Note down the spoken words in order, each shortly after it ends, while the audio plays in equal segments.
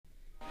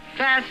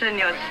Fasten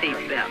your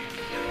seatbelts.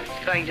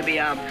 It's going to be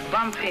a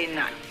bumpy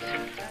night.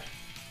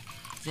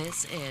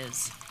 This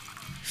is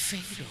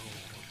Fatal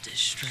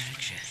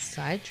Distraction.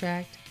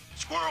 Sidetracked.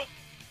 Squirrel!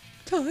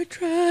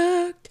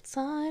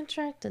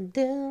 Sidetracked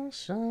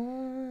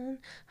edition.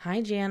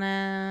 Hi,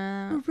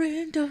 Jana.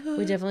 Miranda.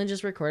 We definitely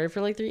just recorded for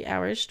like 3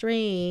 hours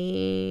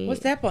straight. What's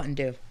that button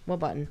do? What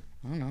button?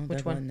 I don't know. Which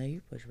that one? Button that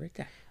you push right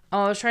there.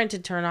 Oh, I was trying to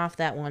turn off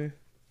that one.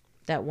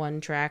 That one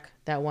track.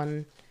 That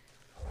one.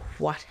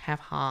 What have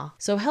ha?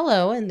 So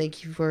hello, and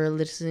thank you for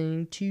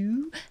listening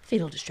to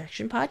Fatal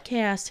Distraction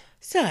Podcast.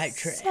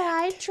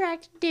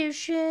 Sidetracked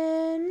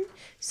edition.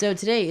 So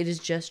today it is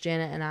just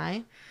Janet and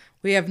I.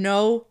 We have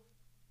no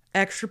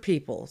extra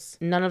peoples.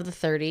 None of the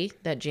 30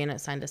 that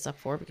Janet signed us up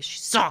for because she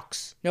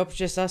sucks. Nope,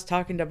 just us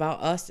talking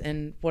about us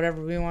and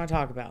whatever we want to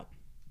talk about.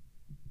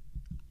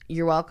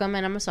 You're welcome,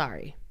 and I'm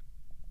sorry.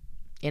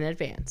 In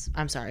advance.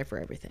 I'm sorry for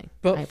everything.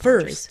 But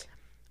first.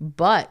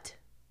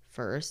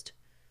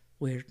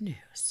 Weird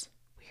news.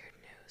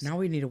 Now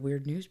we need a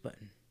weird news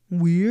button.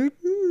 Weird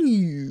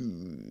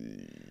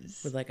news.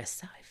 With like a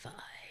sci-fi.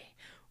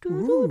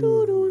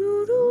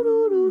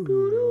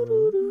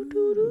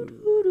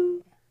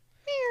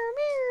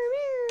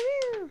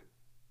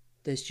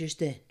 This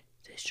just in.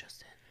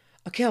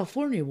 A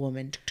California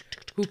woman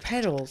who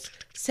peddles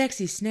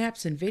sexy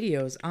snaps and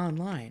videos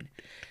online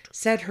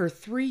said her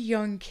 3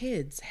 young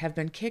kids have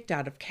been kicked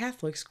out of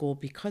Catholic school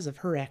because of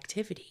her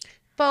activity.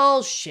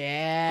 Bullshit.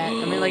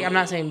 I mean, like, I'm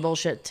not saying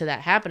bullshit to that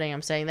happening.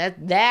 I'm saying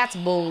that's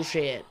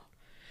bullshit.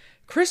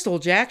 Crystal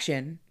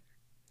Jackson.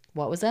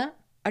 What was that?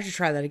 I should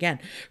try that again.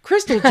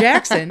 Crystal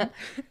Jackson,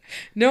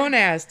 known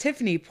as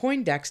Tiffany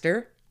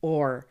Poindexter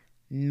or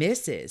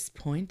Mrs.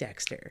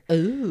 Poindexter.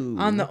 Ooh.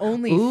 On the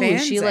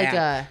OnlyFans she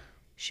app.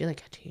 She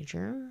like a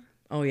teacher?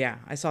 Oh, yeah.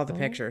 I saw the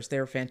pictures. They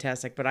were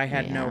fantastic, but I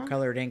had no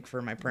colored ink for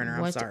my printer.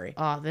 I'm sorry.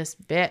 Oh, this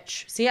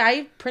bitch. See,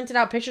 I printed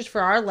out pictures for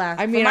our last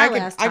I mean, I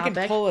can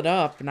pull it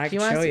up and I can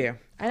show you.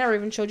 I never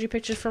even showed you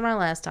pictures for my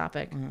last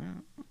topic.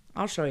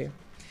 I'll show you.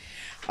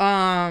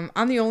 On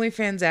the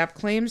OnlyFans app,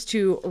 claims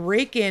to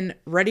rake in,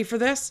 ready for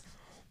this,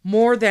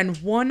 more than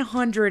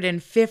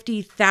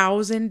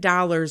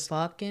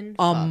 $150,000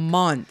 a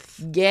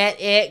month.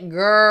 Get it,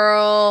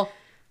 girl.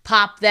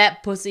 Pop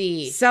that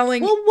pussy.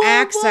 Selling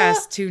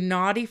access to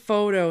naughty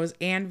photos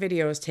and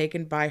videos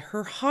taken by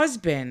her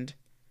husband,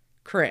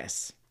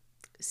 Chris.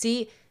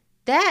 See,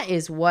 that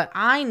is what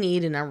I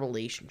need in a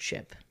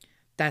relationship.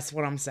 That's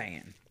what I'm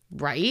saying.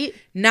 Right?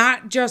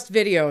 Not just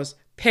videos,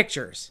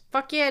 pictures.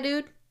 Fuck yeah,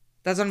 dude.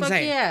 That's what I'm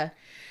saying. Yeah.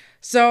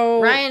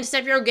 So Ryan,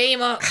 step your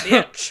game up,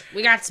 bitch.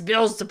 We got some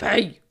bills to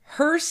pay.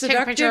 Her Take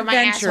a picture seductive of my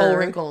asshole venture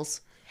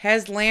wrinkles.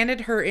 has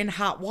landed her in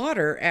hot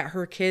water at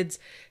her kids'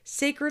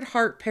 Sacred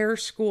Heart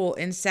Parish School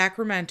in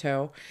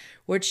Sacramento,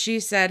 which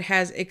she said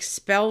has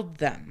expelled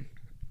them.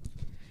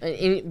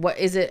 What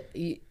is it?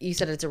 You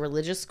said it's a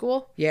religious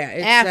school? Yeah,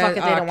 it's fuck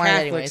it, they don't want it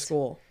Catholic anyways.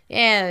 school.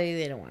 Yeah,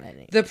 they don't want it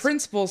anyways. The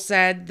principal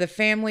said the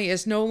family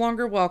is no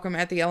longer welcome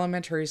at the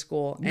elementary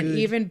school and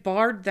even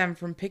barred them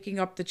from picking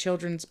up the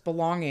children's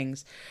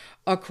belongings,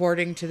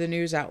 according to the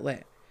news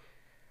outlet.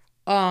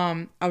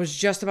 I was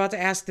just about to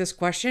ask this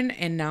question,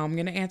 and now I'm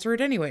going to answer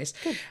it anyways.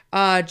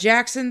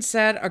 Jackson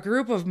said a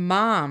group of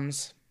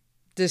moms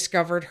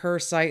discovered her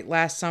site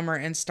last summer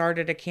and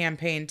started a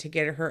campaign to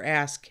get her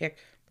ass kicked.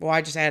 Well,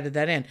 I just added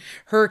that in.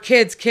 Her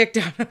kids kicked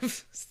out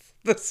of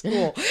the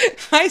school.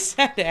 I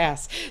said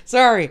ass.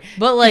 Sorry.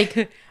 But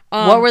like,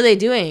 what were they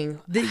doing?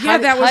 How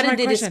did they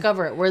question.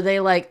 Discover it? Were they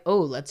like, oh,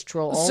 let's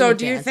troll OnlyFans? So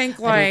do you think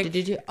like...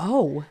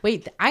 Oh,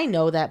 wait, I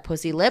know that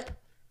pussy lip.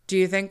 Do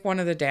you think one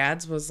of the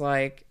dads was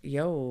like,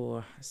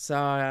 yo,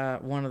 saw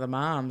one of the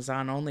moms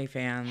on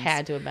OnlyFans?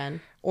 Had to have been.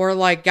 Or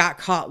like got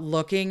caught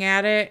looking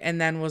at it and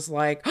then was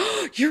like,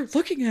 oh, you're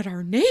looking at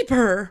our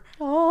neighbor.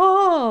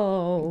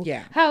 Oh.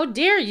 Yeah. How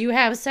dare you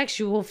have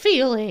sexual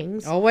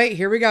feelings? Oh, wait,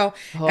 here we go.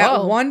 Oh.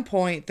 At one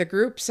point, the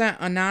group sent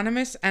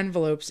anonymous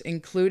envelopes,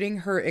 including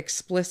her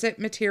explicit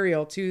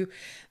material to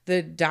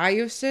the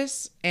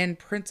diocese and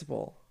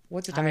principal.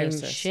 What's a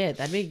diocese? I mean, shit,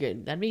 that'd be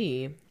good. I'd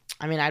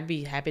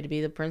be happy to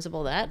be the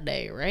principal that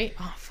day, right?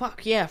 Oh,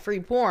 fuck yeah, free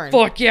porn.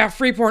 Fuck yeah,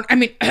 free porn. I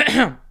mean,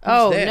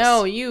 oh,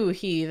 no, you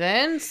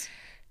heathens.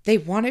 They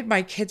wanted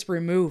my kids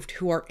removed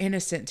who are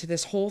innocent to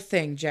this whole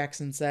thing,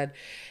 Jackson said.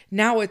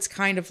 Now it's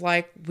kind of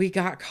like, we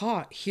got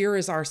caught. Here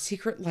is our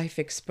secret life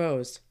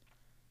exposed.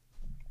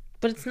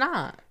 But it's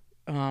not.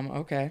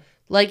 Okay.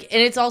 Like,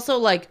 and it's also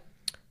like,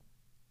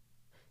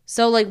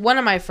 so like one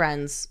of my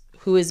friends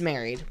who is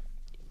married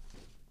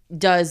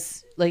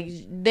does, like,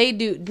 they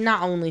do,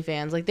 not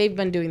OnlyFans, like they've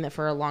been doing that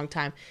for a long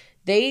time.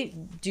 They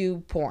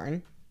do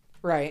porn.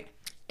 Right.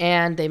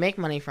 And they make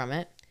money from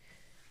it.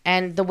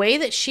 And the way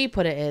that she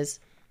put it is,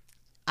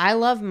 I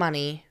love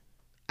money,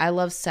 I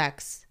love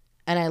sex,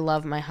 and I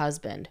love my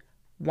husband.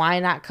 Why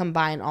not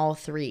combine all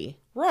three?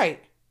 Right.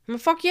 I'm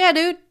like, fuck yeah,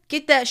 dude.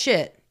 Get that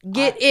shit.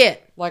 Get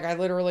it. Like, I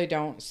literally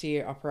don't see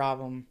a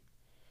problem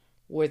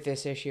with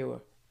this issue.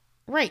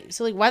 Right.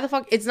 So, like, why the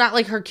fuck? It's not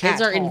like her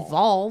kids are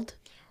involved.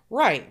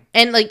 Right.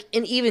 And, like,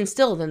 and even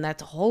still, then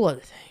that's a whole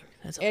other thing.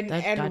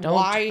 And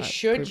why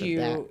should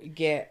you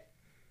get...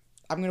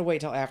 I'm going to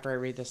wait till after I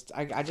read this.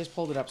 I just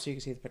pulled it up so you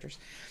can see the pictures.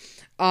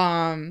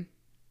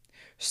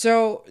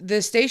 So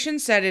the station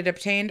said it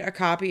obtained a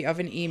copy of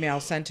an email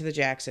sent to the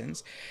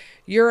Jacksons.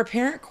 Your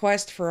apparent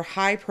quest for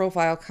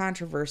high-profile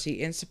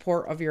controversy in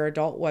support of your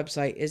adult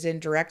website is in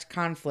direct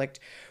conflict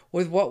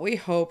with what we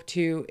hope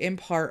to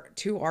impart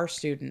to our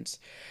students,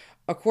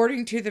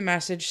 according to the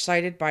message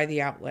cited by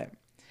the outlet.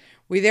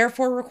 We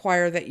therefore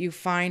require that you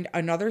find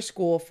another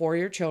school for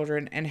your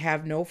children and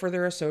have no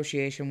further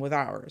association with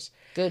ours.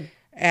 Good.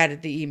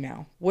 Added the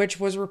email, which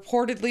was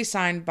reportedly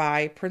signed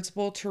by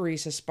Principal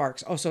Teresa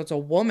Sparks. Oh, so it's a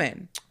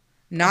woman,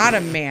 not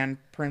a man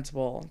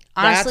principal.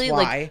 Honestly, that's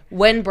why. like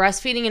when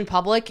breastfeeding in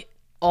public,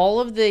 all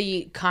of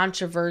the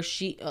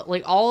controversy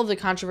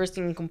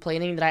and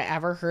complaining that I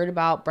ever heard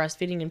about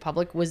breastfeeding in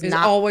public It's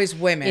always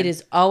women. It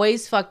is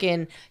always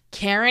fucking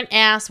Karen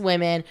ass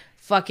women,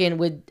 fucking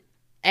with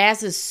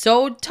asses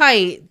so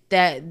tight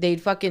that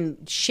they'd fucking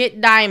shit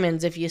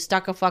diamonds if you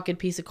stuck a fucking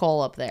piece of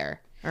coal up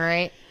there. All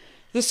right.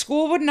 The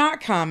school would not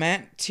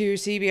comment to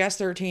CBS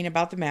 13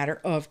 about the matter,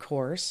 of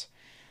course.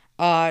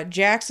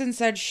 Jackson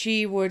said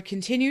she would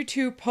continue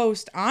to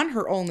post on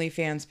her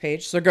OnlyFans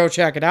page, so go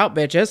check it out,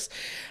 bitches.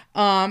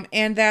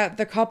 And that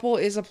the couple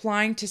is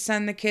applying to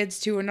send the kids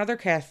to another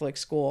Catholic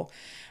school,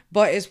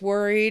 but is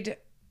worried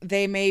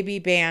they may be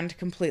banned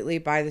completely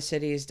by the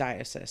city's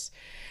diocese.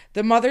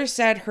 The mother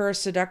said her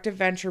seductive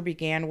venture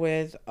began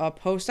with a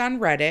post on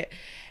Reddit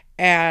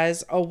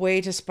as a way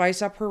to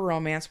spice up her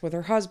romance with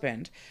her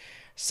husband.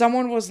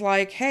 Someone was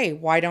like, hey,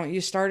 why don't you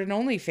start an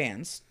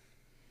OnlyFans?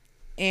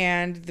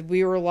 And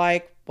we were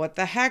like, what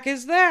the heck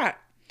is that?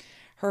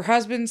 Her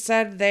husband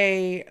said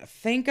they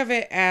think of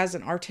it as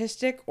an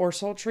artistic or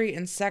sultry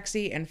and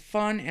sexy and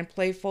fun and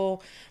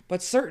playful,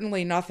 but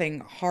certainly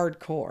nothing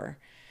hardcore.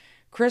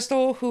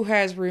 Crystal, who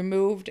has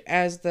removed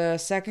as the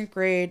second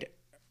grade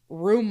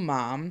room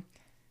mom,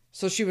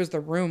 so she was the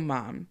room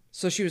mom,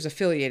 so she was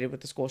affiliated with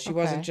the school. She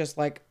wasn't just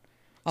like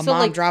a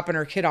mom dropping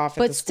her kid off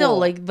at the school.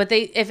 But still,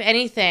 they, if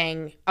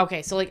anything,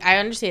 okay, so I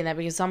understand that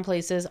because some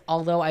places,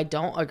 although I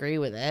don't agree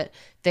with it,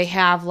 they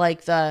have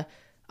the,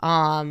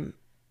 I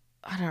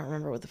don't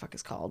remember what the fuck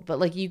it's called,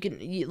 but you can,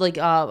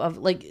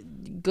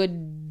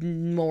 good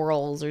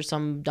morals or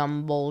some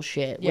dumb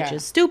bullshit, which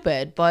is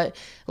stupid. But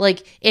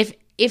if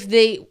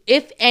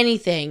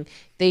anything,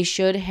 they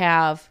should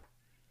have,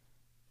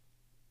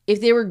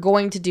 if they were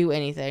going to do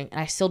anything, and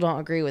I still don't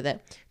agree with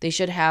it, they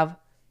should have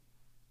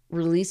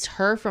released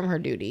her from her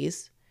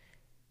duties.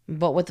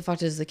 But what the fuck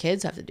does the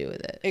kids have to do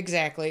with it?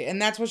 Exactly.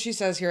 And that's what she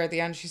says here at the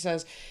end. She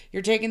says,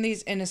 you're taking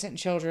these innocent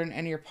children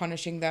and you're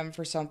punishing them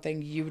for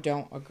something you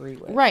don't agree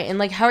with. Right.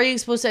 And how are you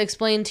supposed to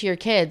explain to your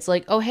kids,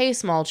 oh, hey,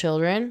 small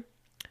children,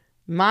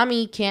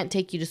 mommy can't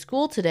take you to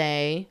school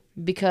today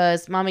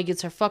because mommy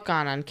gets her fuck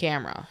on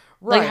camera.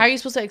 Right. How are you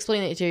supposed to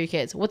explain it to your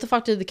kids? What the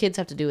fuck do the kids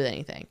have to do with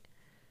anything?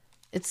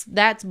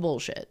 That's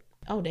bullshit.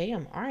 Oh,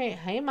 damn. All right.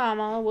 Hey,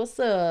 mama. What's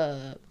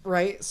up?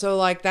 Right. So,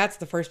 that's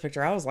the first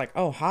picture. I was like,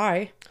 oh,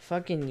 hi.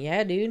 Fucking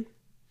yeah, dude.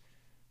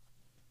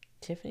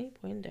 Tiffany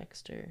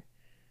Poindexter.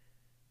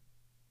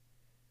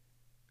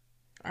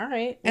 All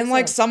right.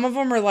 And, some of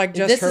them are,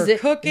 just her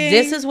cooking.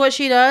 This is what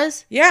she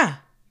does? Yeah.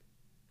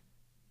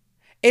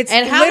 It's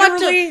and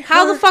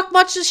how the fuck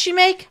much does she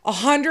make?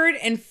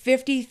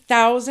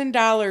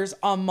 $150,000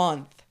 a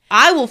month.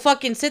 I will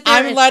fucking sit there.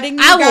 I'm letting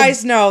you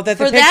guys know that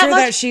the picture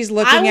that she's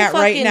looking at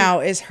right now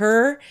is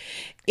her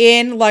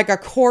in a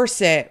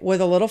corset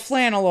with a little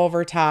flannel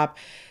over top,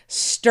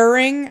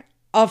 stirring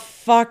a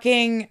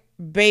fucking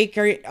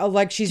bakery,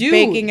 she's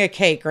baking a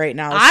cake right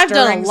now. I've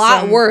done a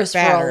lot worse for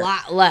a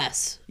lot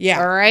less.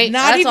 Yeah. All right.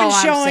 Not even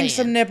showing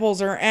some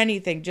nipples or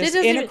anything. Just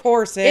in a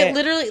corset. It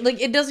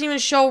literally, it doesn't even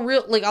show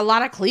a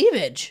lot of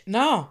cleavage.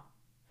 No.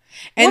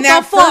 And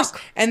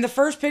the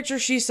first picture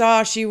she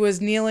saw, she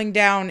was kneeling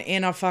down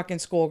in a fucking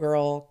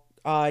schoolgirl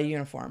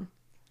uniform.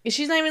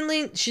 She's not even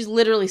leaning. She's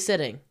literally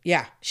sitting.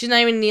 Yeah. She's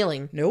not even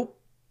kneeling. Nope.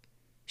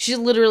 She's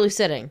literally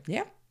sitting.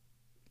 Yeah.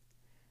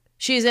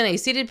 She's in a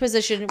seated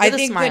position with a smile. I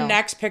think the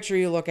next picture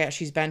you look at,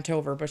 she's bent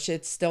over, but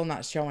it's still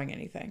not showing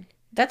anything.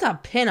 That's a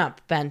pinup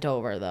bent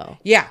over, though.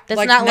 Yeah.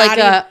 That's not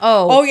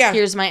yeah,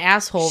 here's my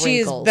asshole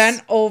wrinkles. She's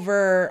bent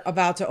over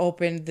about to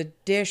open the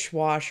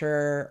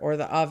dishwasher or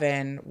the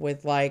oven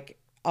with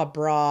a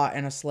bra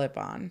and a slip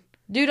on.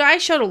 Dude, I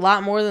showed a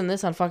lot more than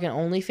this on fucking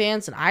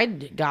OnlyFans, and I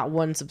got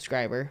 1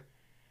 subscriber.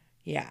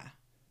 Yeah.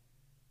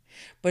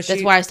 But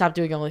that's why I stopped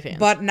doing OnlyFans.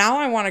 But now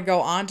I want to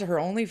go on to her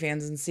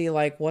OnlyFans and see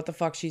what the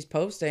fuck she's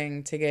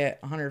posting to get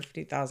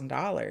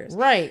 $150,000.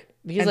 Right.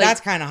 Because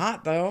that's kind of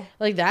hot though.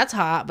 That's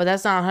hot, but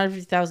that's not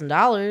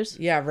 $150,000.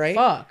 Yeah, right?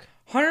 Fuck.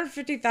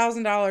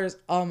 $150,000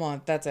 a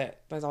month. That's it.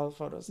 That's all the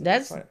photos.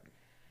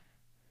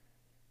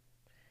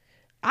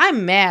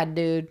 I'm mad,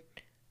 dude.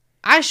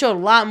 I showed a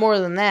lot more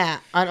than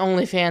that on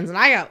OnlyFans, and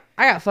I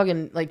got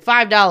fucking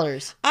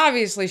 $5.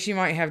 Obviously, she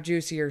might have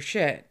juicier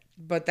shit.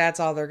 But that's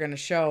all they're going to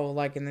show,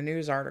 in the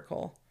news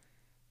article.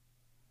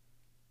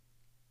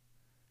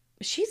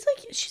 She's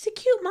a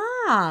cute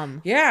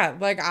mom. Yeah,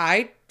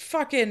 I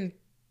fucking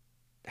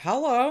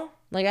Hello.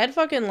 Like, I'd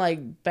fucking,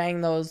 like,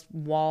 bang those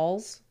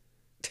walls.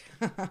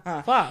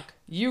 Fuck.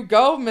 You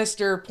go,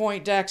 Mr.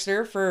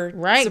 Poindexter, for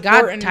Right,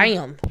 supporting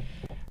goddamn.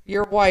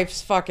 your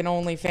wife's fucking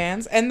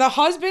OnlyFans. And the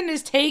husband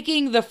is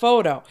taking the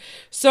pphoto.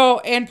 So,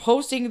 and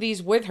posting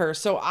these with her.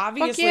 So,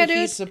 obviously, yeah, dude.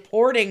 he's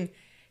supporting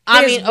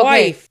his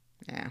wife.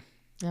 Yeah.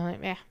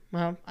 Yeah,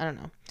 well, I don't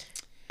know.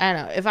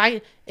 If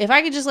I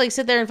could just, like,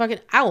 sit there and fucking,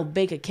 I will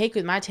bake a cake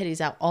with my titties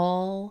out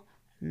all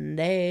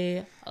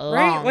day long.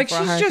 Right? Like, for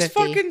she's 150. just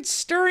fucking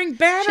stirring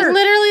batter. She's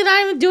literally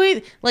not even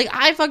doing, like,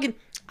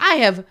 I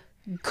have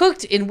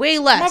cooked in way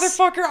less.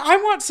 Motherfucker, I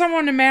want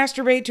someone to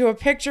masturbate to a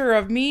picture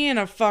of me in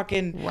a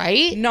fucking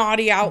right?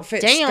 naughty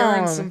outfit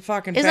stirring some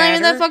fucking It's batter. not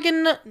even that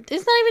fucking,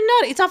 it's not even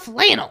naughty. It's a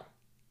flannel.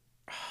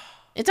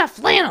 It's a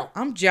flannel.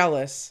 I'm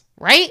jealous.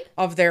 Right?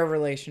 Of their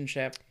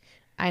relationship.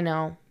 I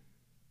know.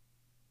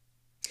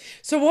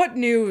 So what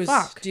news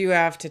do you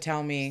have to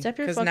tell me?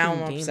 Because now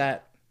I'm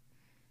upset.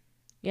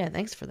 Yeah,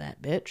 thanks for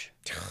that, bitch.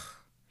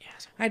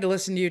 I had to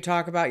listen to you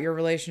talk about your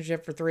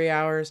relationship for 3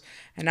 hours,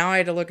 and now I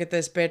had to look at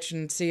this bitch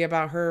and see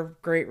about her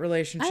great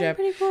relationship.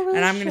 Pretty cool relationship.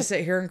 And I'm going to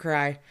sit here and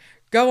cry.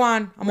 Go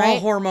on. I'm all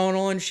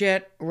hormonal and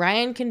shit.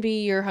 Ryan can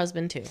be your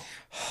husband too.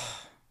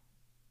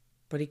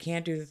 But he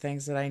can't do the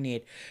things that I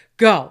need.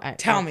 Go.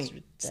 Tell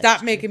me.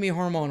 Stop making me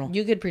hormonal.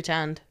 You could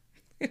pretend.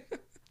 I'm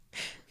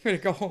going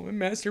to go home and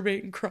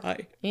masturbate and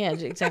cry. Yeah,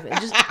 exactly.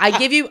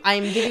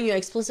 I'm giving you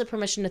explicit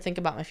permission to think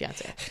about my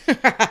fiance.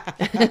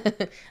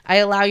 I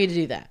allow you to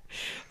do that.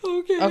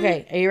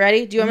 Okay. Are you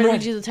ready? Do you want me to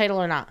read you the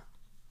title or not?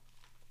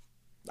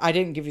 I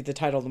didn't give you the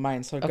title of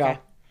mine, so go.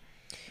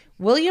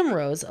 William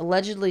Rose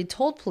allegedly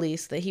told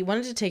police that he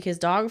wanted to take his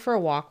dog for a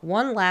walk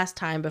one last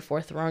time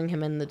before throwing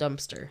him in the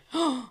dumpster.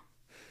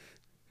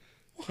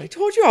 I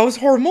told you I was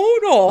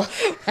hormonal.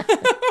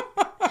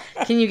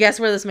 Can you guess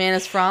where this man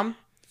is from?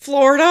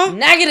 Florida?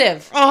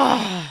 Negative.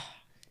 Oh,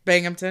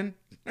 Binghamton.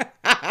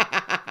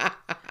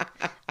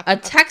 A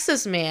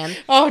Texas man.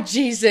 Oh,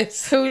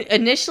 Jesus. Who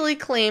initially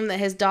claimed that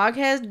his dog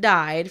has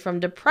died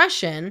from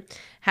depression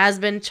has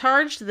been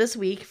charged this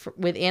week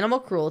with animal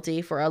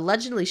cruelty for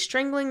allegedly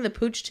strangling the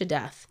pooch to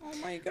death. Oh,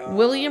 my God.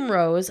 William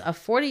Rose, a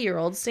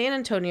 40-year-old San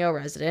Antonio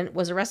resident,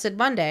 was arrested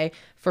Monday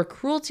for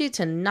cruelty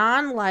to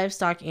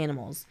non-livestock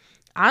animals.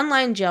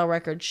 Online jail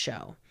records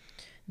show.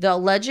 The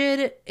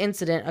alleged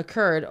incident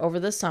occurred over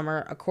the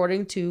summer,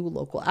 according to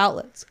local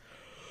outlets.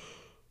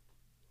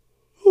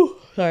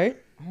 Sorry.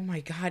 Oh my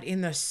God,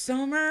 in the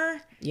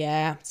summer?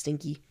 Yeah,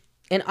 stinky.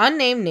 An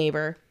unnamed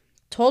neighbor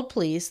told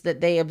police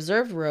that they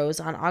observed Rose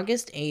on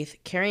August 8th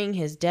carrying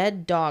his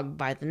dead dog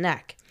by the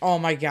neck. Oh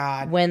my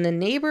God. When the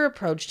neighbor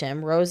approached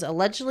him, Rose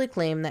allegedly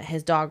claimed that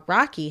his dog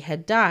Rocky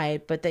had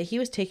died, but that he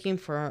was taking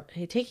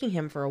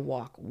him for a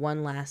walk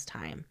one last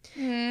time.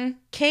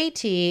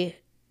 KTXS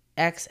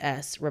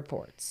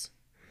reports.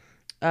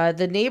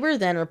 The neighbor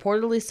then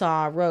reportedly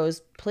saw Rose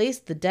place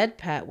the dead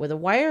pet with a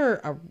wire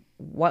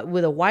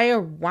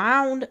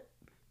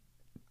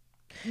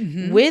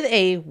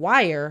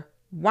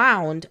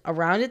wound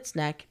around its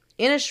neck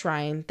in a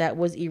shrine that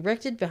was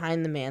erected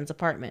behind the man's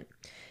apartment.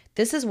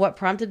 This is what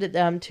prompted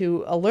them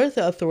to alert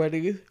the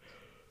authorities,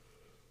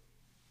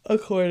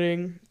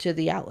 according to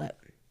the outlet.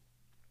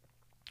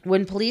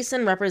 When police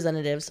and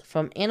representatives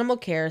from Animal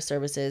Care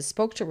Services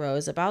spoke to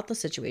Rose about the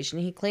situation,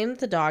 he claimed that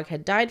the dog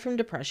had died from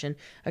depression,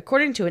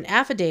 according to an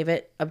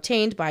affidavit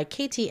obtained by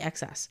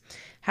KTXS.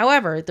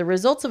 However, the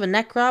results of a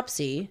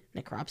necropsy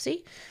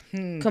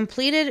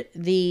completed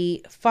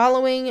the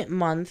following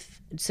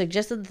month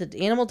suggested that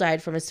the animal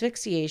died from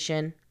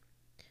asphyxiation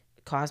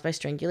caused by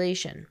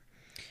strangulation.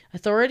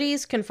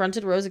 Authorities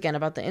confronted Rose again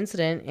about the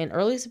incident in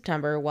early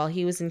September while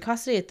he was in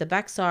custody at the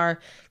Bexar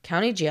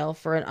County Jail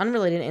for an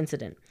unrelated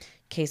incident,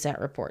 KSAT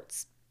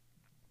reports.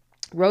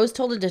 Rose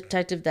told a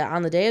detective that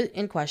on the day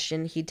in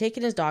question, he'd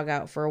taken his dog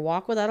out for a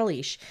walk without a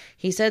leash.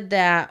 He said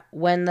that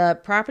when the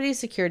property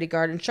security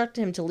guard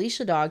instructed him to leash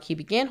the dog, he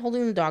began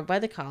holding the dog by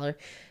the collar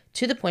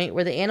to the point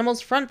where the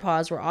animal's front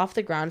paws were off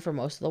the ground for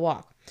most of the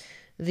walk.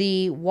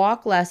 The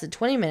walk lasted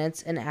 20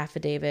 minutes, an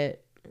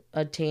affidavit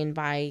obtained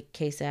by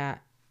KSAT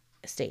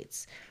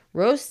states.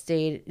 Rose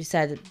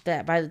said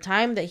that by the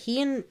time that he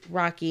and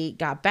Rocky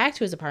got back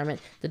to his apartment,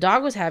 the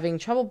dog was having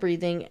trouble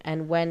breathing,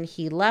 and when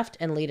he left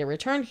and later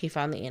returned, he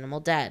found the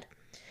animal dead.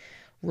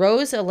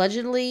 Rose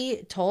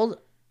allegedly told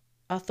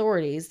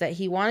authorities that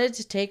he wanted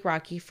to take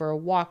Rocky for a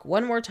walk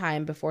one more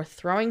time before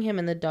throwing him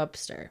in the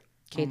dumpster,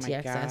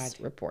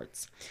 KTXS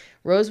reports.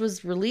 Rose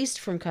was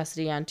released from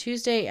custody on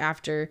Tuesday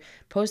after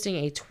posting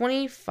a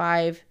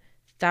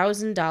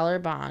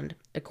 $25,000 bond,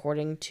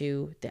 according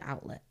to the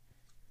outlet.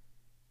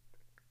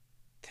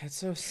 That's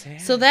so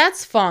sad. So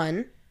that's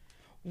fun.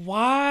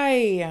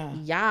 Why?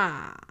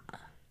 Yeah.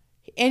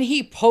 And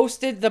he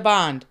posted the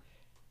bond.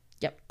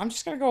 Yep. I'm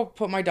just going to go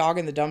put my dog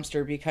in the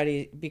dumpster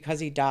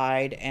because he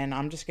died, and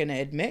I'm just going to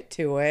admit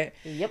to it.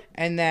 Yep.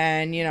 And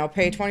then,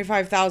 pay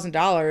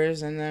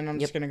 $25,000, and then I'm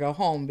just going to go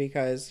home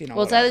because,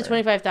 Well, it's either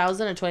 $25,000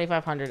 or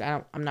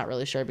 $2,500. I'm not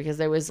really sure because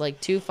there was like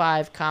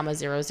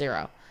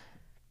 25,00.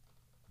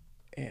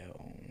 Ew.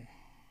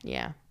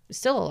 Yeah. It's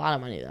still a lot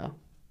of money though.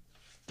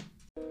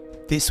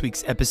 This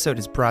week's episode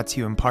is brought to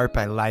you in part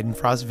by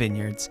Leidenfrost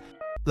Vineyards.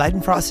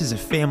 Leidenfrost is a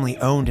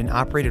family-owned and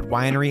operated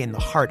winery in the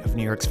heart of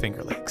New York's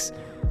Finger Lakes.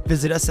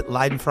 Visit us at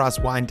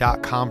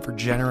leidenfrostwine.com for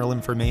general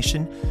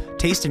information,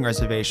 tasting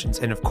reservations,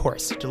 and of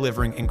course,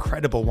 delivering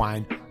incredible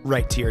wine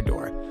right to your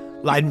door.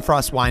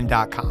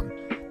 leidenfrostwine.com.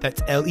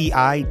 That's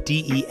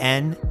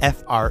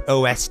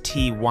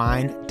LEIDENFROST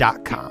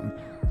wine.com.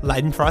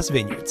 Leidenfrost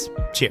Vineyards.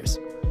 Cheers.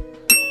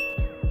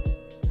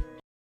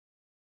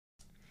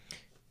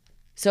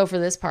 So for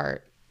this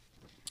part,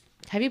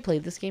 have you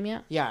played this game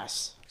yet?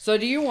 Yes. So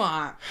do you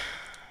want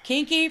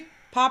kinky,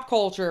 pop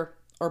culture,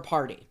 or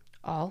party?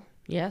 All?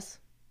 Yes.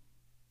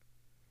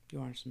 Do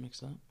you want us to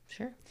mix it up?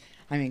 Sure.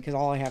 I mean, because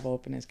all I have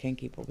open is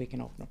kinky, but we can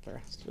open up the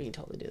rest. We can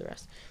totally do the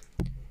rest.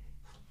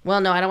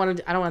 Well, no, I don't want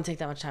to take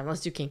that much time.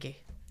 Let's do kinky.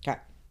 Okay.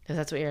 Because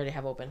that's what you already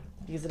have open.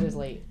 Because it is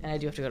late, and I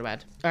do have to go to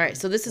bed. All right,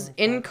 so this is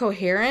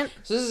Incoherent.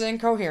 So this is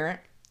Incoherent.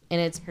 And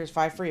it's Here's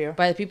 5 for you.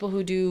 by the people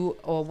who do,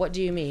 What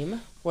Do You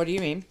Meme? What do you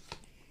mean?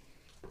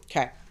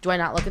 Okay. Do I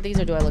not look at these,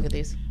 or do I look at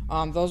these?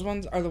 Those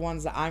ones are the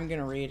ones that I'm going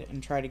to read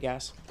and try to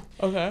guess.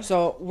 Okay.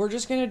 So we're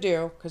just going to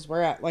do, because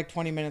we're at like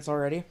 20 minutes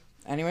already.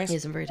 Anyways.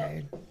 Yes, I'm very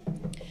tired.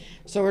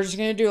 So we're just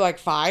going to do like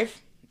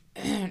 5.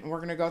 And we're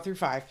going to go through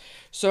 5.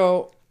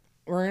 So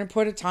we're going to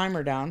put a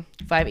timer down.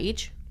 5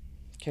 each?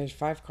 Okay, there's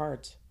 5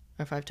 cards.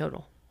 Or 5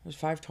 total? There's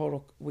 5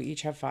 total. We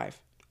each have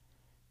 5.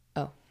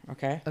 Oh.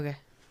 Okay? Okay.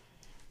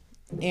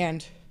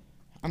 And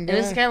I'm And going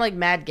this is to... kind of like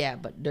Mad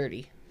Gab, but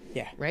dirty.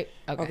 Yeah. Right?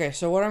 Okay,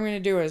 so what I'm going to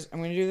do is I'm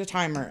going to do the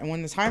timer. And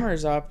when the timer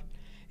is up,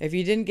 if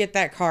you didn't get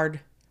that card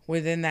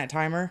within that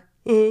timer,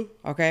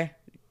 okay,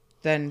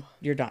 then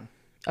you're done.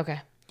 Okay.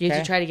 Do you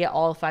have to try to get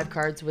all 5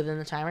 cards within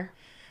the timer?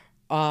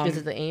 Is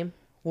it the aim?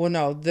 Well,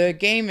 no. The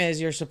game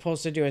is you're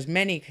supposed to do as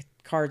many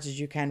cards as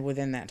you can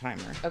within that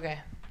timer. Okay.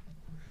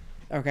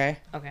 Okay?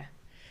 Okay.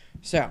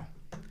 So.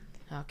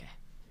 Okay.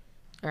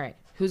 All right.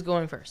 Who's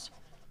going first?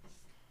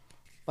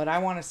 But I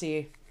want to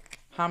see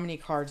how many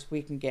cards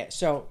we can get.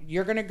 So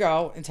you're going to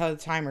go until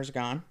the timer's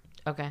gone.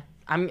 Okay.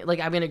 I'm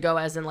going to go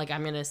as in, like,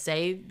 I'm going to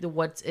say the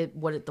words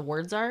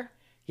are?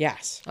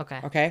 Yes. Okay.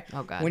 Okay?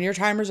 Oh, God. When your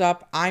timer's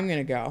up, I'm going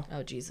to go.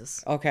 Oh,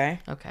 Jesus. Okay?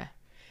 Okay.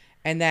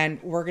 And then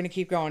we're going to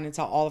keep going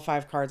until all the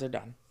 5 cards are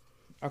done.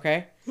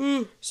 Okay?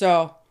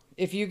 So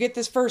if you get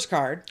this first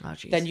card,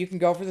 then you can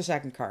go for the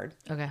second card.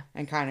 Okay.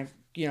 And kind of,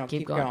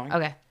 keep going.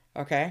 Okay.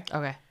 Okay?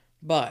 Okay.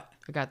 But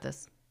I got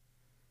this.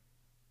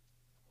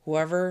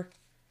 whoever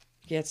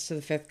gets to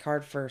the 5th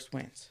card first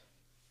wins.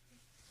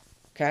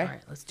 Okay? All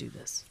right, let's do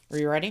this. Are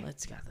you ready?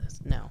 Let's got this.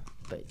 No,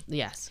 but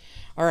yes.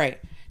 All right.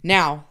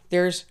 Now,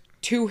 there's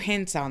 2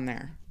 hints on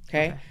there.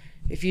 Okay?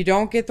 If you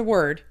don't get the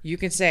word, you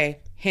can say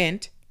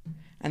hint,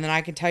 and then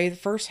I can tell you the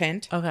first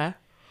hint. Okay.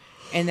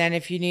 And then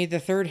if you need the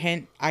 3rd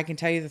hint, I can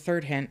tell you the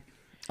 3rd hint.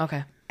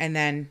 Okay. And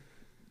then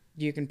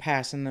you can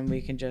pass, and then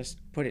we can just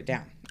put it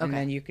down. And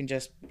then you can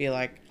just be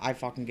like, I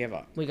fucking give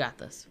up. We got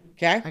this.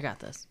 Okay? I got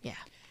this. Yeah.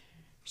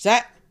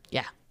 Set?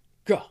 Yeah.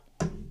 Go.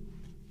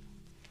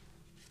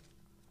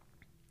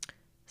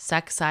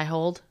 Sex I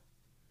hold.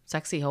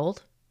 Sexy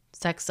hold.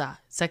 Sex I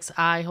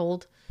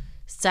hold.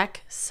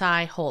 Sex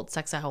I hold.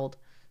 Sex I hold.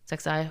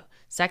 Sex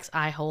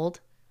I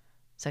hold.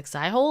 Sex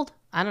I hold?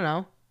 I don't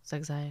know.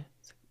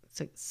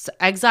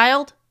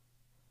 Exiled?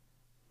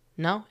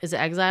 No? Is it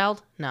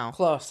exiled? No.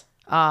 Close.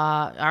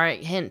 All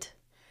right, hint.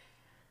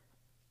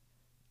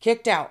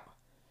 Kicked out.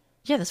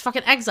 Yeah, that's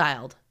fucking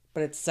exiled.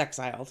 But it's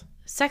sexiled.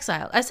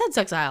 Sexiled. I said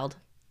sexiled.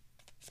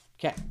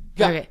 Okay.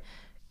 Go. Okay.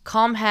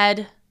 Calm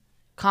head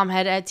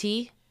at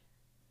tea.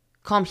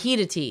 Calm heat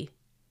at tea.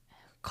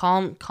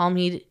 Calm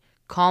heat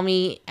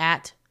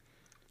at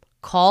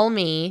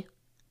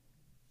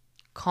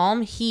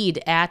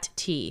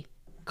tea.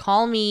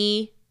 Call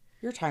me.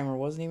 Your timer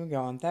wasn't even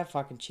going. That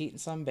fucking cheating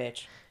son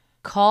bitch.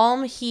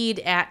 Calm heed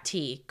at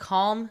tea.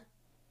 Call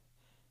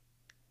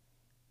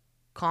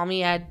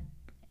me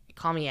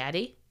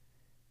Addy.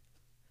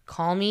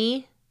 Call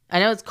me. I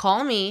know it's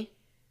call me.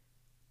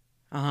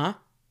 Uh-huh.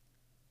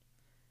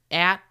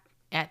 At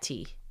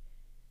tea.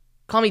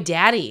 Call me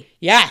daddy.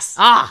 Yes.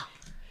 Ah.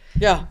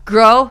 Yeah.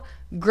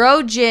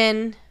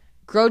 Grojin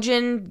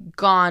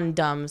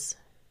condoms.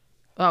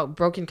 Oh,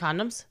 broken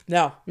condoms?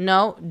 No.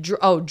 No.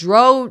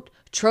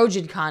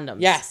 Trojan condoms.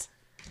 Yes.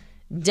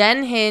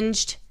 Den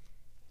hinged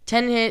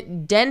Done.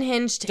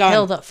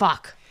 Hilda.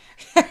 Fuck.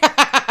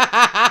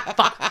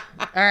 Fuck.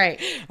 All right.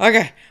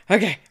 Okay.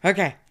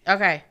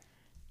 Okay.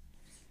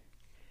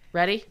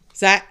 Ready?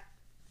 Set.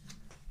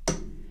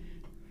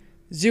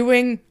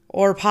 Zooing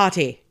or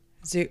potty.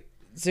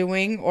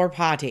 Zooing or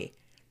potty.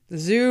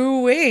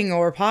 Zooing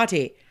or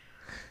potty.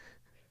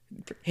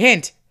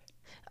 Hint.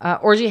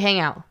 Orgy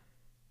hangout.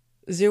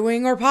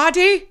 Zooing or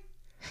potty?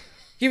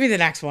 Give me the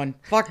next one.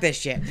 Fuck this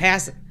shit.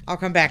 Pass it. I'll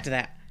come back to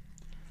that.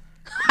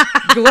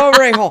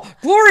 Glory hole.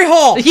 Glory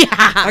hole.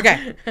 Yeah.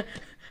 Okay.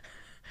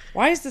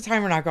 Why is the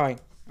timer not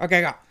going?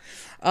 Okay, go.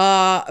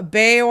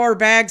 Bay or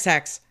bag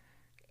sex.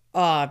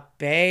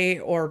 Bay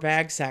or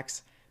bag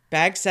sex.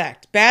 Bag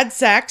sex. Bad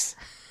sex.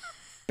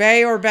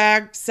 Bay or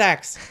bag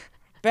sex.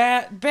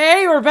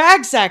 Bay or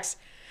bag sex.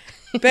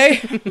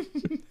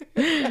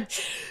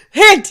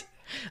 Hint.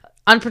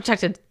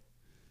 Unprotected.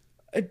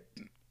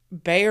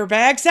 Bay or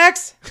bag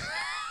sex?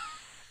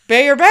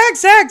 Bay or bag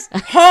sex?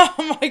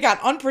 Oh my god,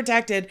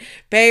 unprotected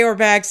bay or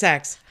bag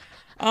sex.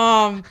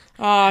 Oh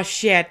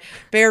shit.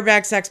 Bay or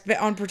bag sex,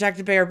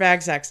 unprotected bay or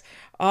bag sex.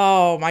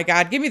 Oh my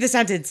god, give me the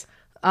sentence.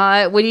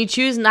 When you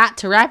choose not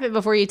to wrap it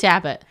before you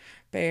tap it.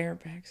 Bay or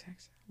bag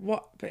sex.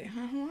 What?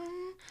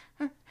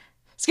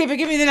 Skip it,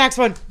 give me the next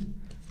one.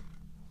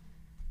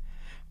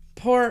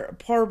 Pour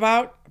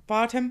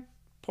bottom?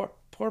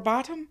 Pour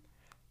bottom?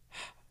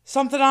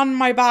 Something on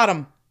my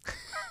bottom.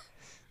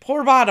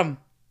 Pour bottom.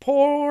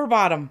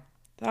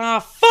 Ah,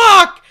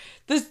 fuck!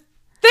 This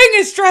thing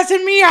is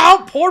stressing me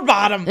out. Pour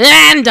bottom.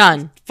 And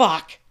done.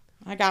 Fuck.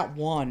 I got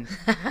one.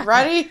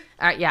 Ready?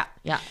 All right, yeah.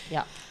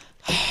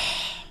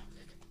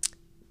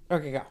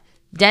 Okay, go.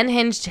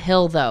 Den-hinged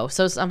hill, though.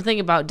 So I'm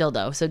thinking about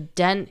dildo. So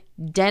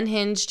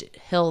den-hinged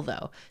hill,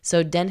 though.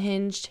 So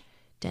den-hinged.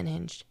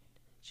 10-inch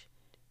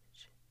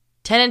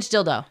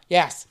dildo.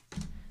 Yes.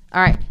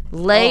 All right.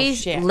 Lay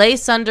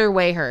sunder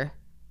weigh her.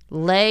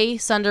 Lay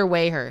sunder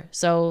weigh her.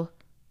 So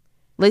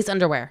lace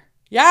underwear.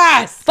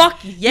 Yes. Fuck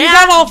yeah. You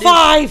got all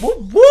five.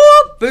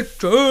 Whoop,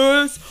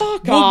 bitches.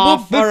 Fuck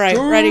off. All right,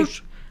 ready? All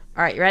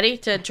right, you ready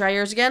to try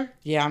yours again?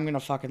 Yeah, I'm gonna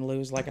fucking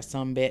lose like a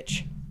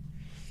sumbitch.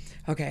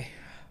 Okay.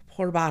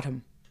 Pour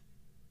bottom.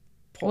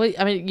 Well,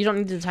 I mean, you don't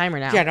need the timer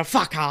now. Yeah, no,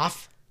 fuck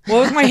off. What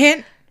was my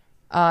hint?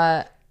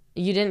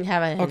 You didn't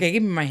have a hint. Okay,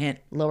 give me my hint.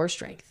 Lower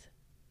strength.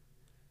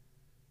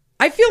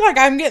 I feel like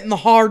I'm getting the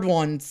hard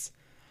ones.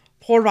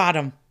 Pour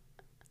bottom.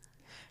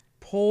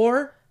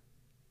 Pour.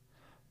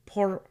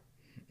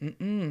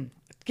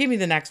 Give me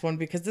the next one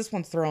because this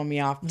one's throwing me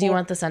off. Do you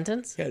want the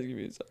sentence? Yeah, give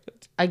me the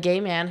sentence. A gay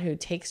man who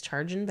takes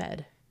charge in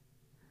bed.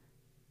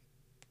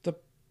 The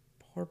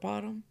pour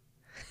bottom?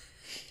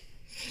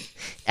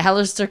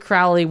 Aleister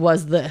Crowley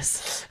was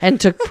this and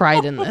took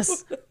pride in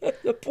this.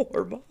 The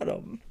pour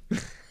bottom.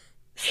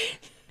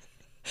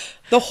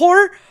 The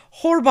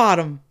whore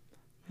bottom.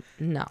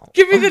 No.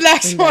 Give me the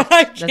next one.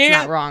 I can't. That's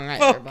not wrong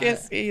either.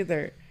 Focus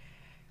either.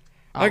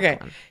 Oh, okay.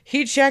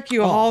 He'd check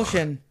you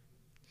Halshin.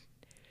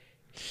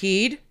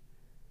 He'd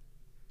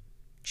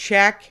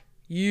check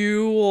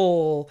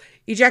you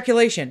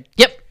ejaculation.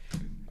 Yep.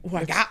 Oh,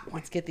 I got one.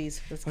 Let's get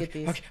these.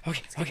 Okay.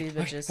 Okay. These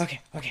bitches.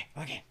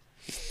 Okay.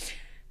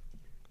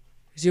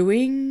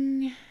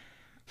 Zooing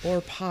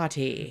or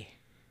potty?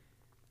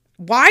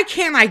 Why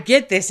can't I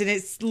get this? And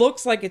it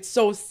looks like it's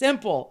so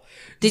simple.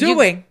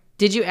 Zooing.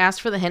 Did you ask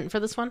for the hint for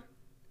this one?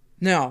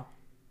 No.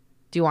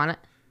 Do you want it?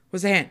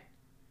 What's the hint?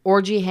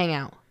 Orgy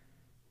hangout.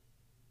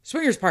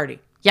 Swingers party.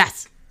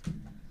 Yes.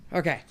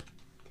 Okay.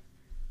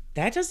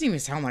 That doesn't even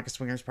sound like a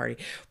swingers party.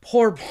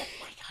 Oh my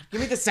god.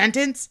 Give me the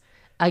sentence.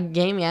 A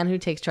gay man who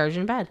takes charge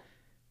in bed.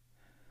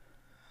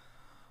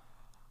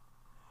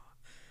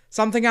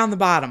 Something on the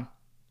bottom.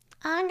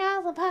 I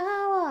got the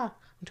power.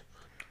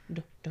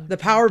 The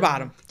power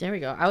bottom. There we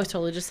go. I was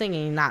totally just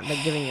singing, not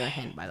like giving you a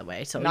hint, by the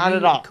way. So not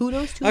at all.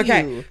 Kudos to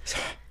okay. you.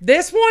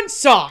 This one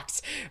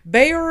sucks.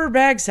 Bay or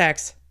bag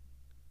sex?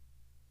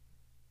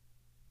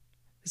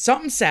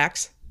 Something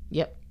sex.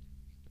 Yep.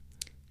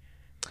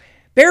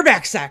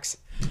 Bareback sex.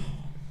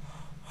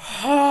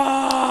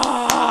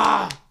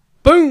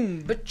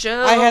 Boom,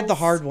 bitches. I had the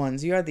hard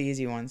ones. You had the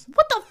easy ones.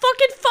 What the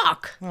fucking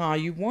fuck? Oh,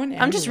 you won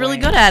anyway. I'm just really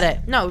good at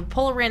it. No,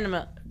 pull a random.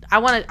 I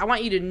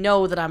want you to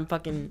know that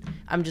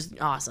I'm just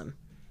awesome.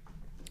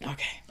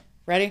 Okay.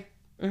 Ready?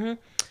 Mm-hmm.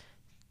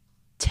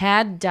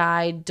 Tad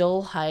die,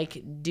 dull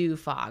hike, dew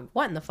fog.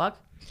 What in the fuck?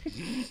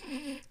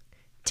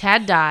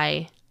 Tad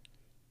die,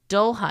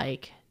 dull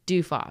hike,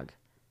 dew fog.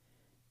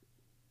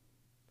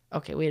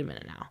 Okay, wait a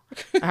minute now.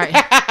 All right.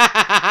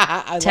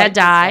 Tad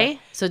die.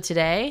 So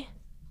today,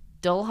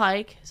 dull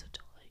hike. So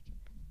dull hike.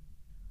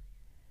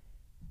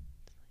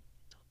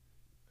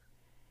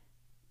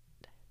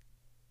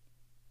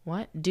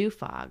 What? Dew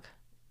fog.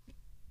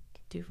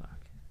 Dew fog.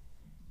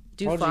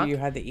 Dew Told fuck. you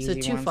had the easy So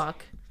to ones.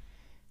 fuck.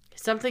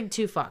 Something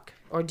to fuck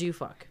or do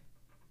fuck.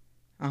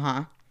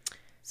 Uh-huh.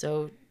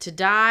 So to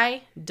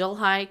die, dull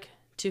hike,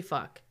 to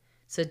fuck.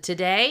 So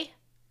today,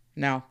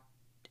 No.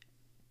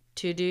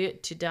 to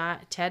die,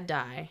 Ted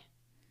die.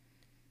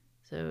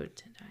 So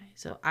to die.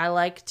 So I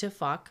like to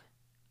fuck.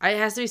 It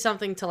has to be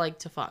something to like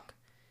to fuck.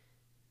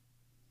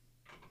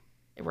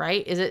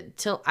 Right? Is it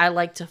till I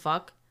like to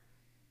fuck?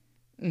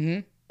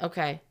 Mm-hmm.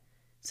 Okay.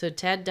 So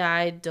Ted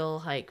died, dull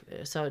hike.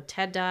 So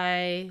Ted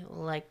die,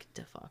 like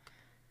to fuck.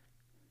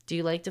 Do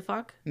you like to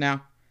fuck?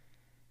 No.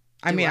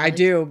 I Do mean, I I like-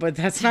 do, but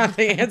that's not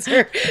the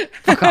answer.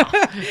 Fuck off.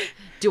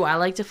 Do I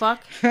like to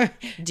fuck?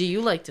 Do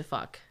you like to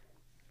fuck?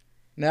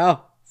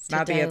 No, it's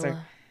not the Today,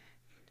 answer.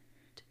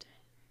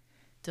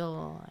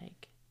 Dull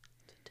like.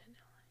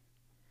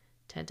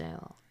 Today.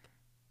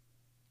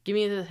 Give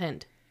me the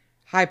hint.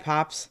 Hi,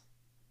 Pops.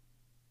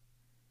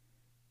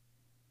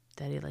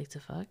 Daddy likes to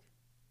fuck?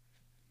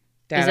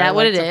 Dad, Is that I'd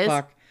what like it to is?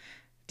 Fuck.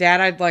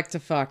 Dad, I'd like to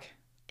fuck.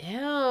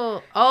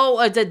 Ew. Oh,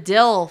 it's a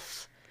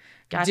DILF.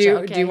 Gotcha.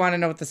 Okay. Do you want to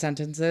know what the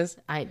sentence is?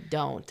 I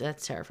don't.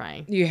 That's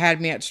terrifying. You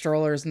had me at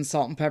strollers and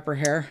salt and pepper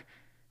hair.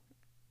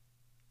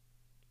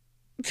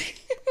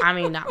 I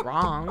mean, not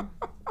wrong.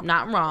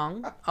 Not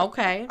wrong.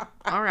 Okay.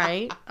 All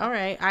right.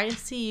 I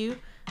see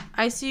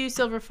you,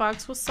 Silver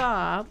Fox. What's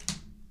up?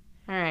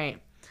 All right.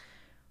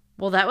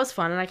 Well, that was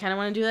fun, and I kind of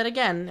want to do that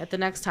again at the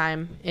next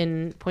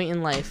time point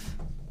in life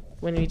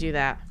when we do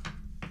that.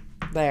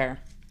 There.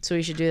 So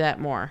we should do that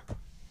more.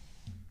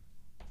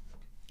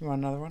 You want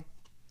another one?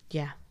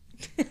 Yeah.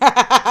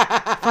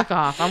 Fuck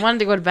off. I wanted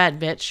to go to bed,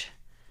 bitch.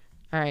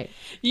 All right.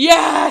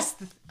 Yes!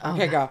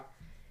 Okay, go.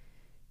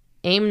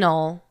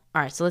 Anal.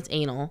 All right, so let's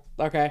anal.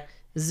 Okay.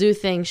 Zoo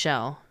thing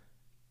shell.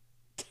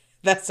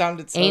 That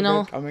sounded so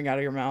Anal. good coming out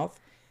of your mouth.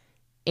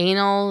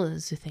 Anal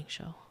zoo thing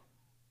shell.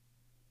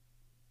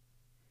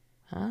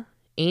 Huh?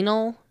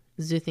 Anal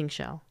zoo thing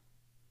shell.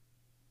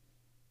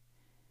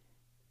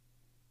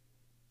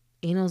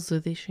 Anal zoo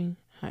thing.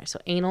 All right, so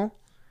anal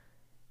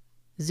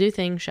zoo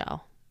thing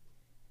shell.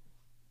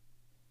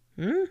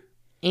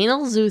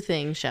 Anal zoo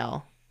thing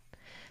shell.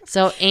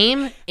 So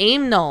aim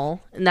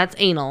null, and that's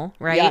anal,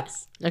 right?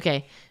 Yes.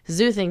 Okay.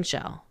 Zoo thing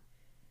shell.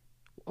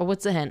 Or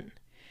what's the hint?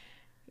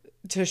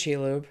 Tushy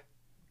lube.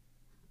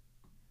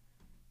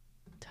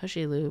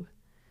 Tushy lube.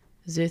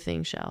 Zoo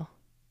thing shell.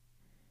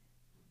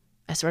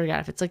 I swear to God,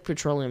 if it's like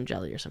petroleum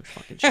jelly or some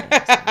fucking shit,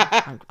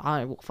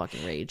 I will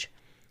fucking rage.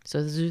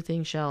 So the zoo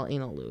thing shell,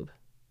 anal lube.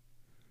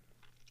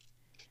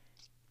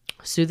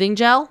 Soothing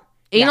gel?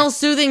 Anal Yes.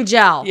 soothing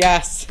gel.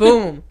 Yes.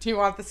 Boom. Do you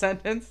want the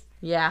sentence?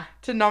 Yeah.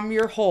 To numb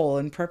your hole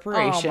in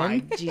preparation. Oh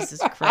my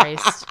Jesus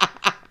Christ.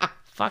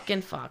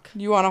 Fucking fuck.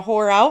 You want to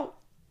whore out?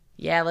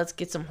 Yeah, let's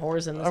get some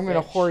whores in this I'm going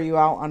to bitch. whore you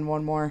out on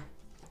one more.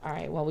 All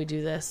right, while we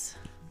do this.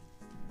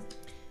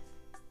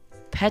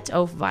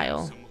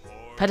 Pedophile.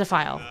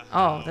 Pedophile.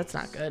 Oh, that's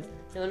not good.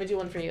 Here, let me do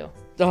one for you.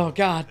 Oh,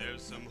 God.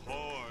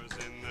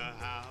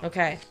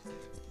 Okay.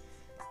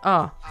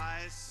 Oh.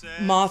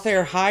 Moth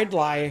air hide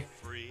lie.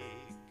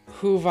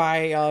 Hoove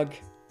I ugh.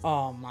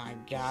 Oh, my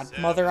God.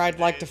 Mother, I'd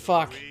like to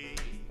fuck.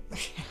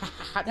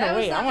 No,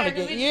 wait, I want to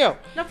get you.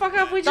 No, fuck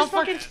off. We just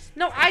Don't fucking...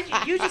 No,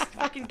 you just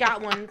fucking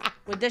got one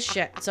with this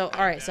shit. So,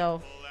 all right,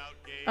 so...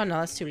 Oh, no,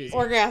 that's too easy.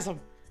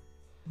 Orgasm.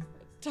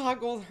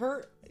 Toggled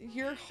hurt.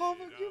 You're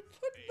hovering. You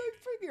put my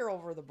finger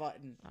over the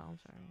button. Oh, I'm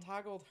sorry.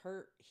 Toggled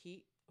hurt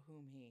heat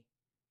whom he.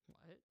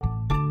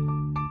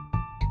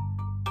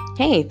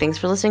 Hey, thanks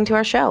for listening to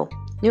our show.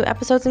 New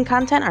episodes and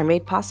content are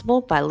made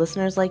possible by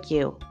listeners like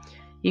you.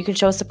 You can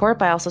show support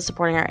by also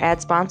supporting our ad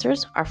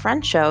sponsors, our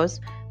friend shows,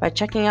 by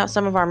checking out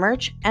some of our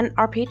merch, and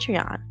our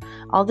Patreon.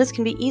 All this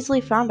can be easily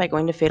found by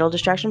going to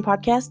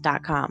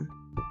fataldistractionpodcast.com.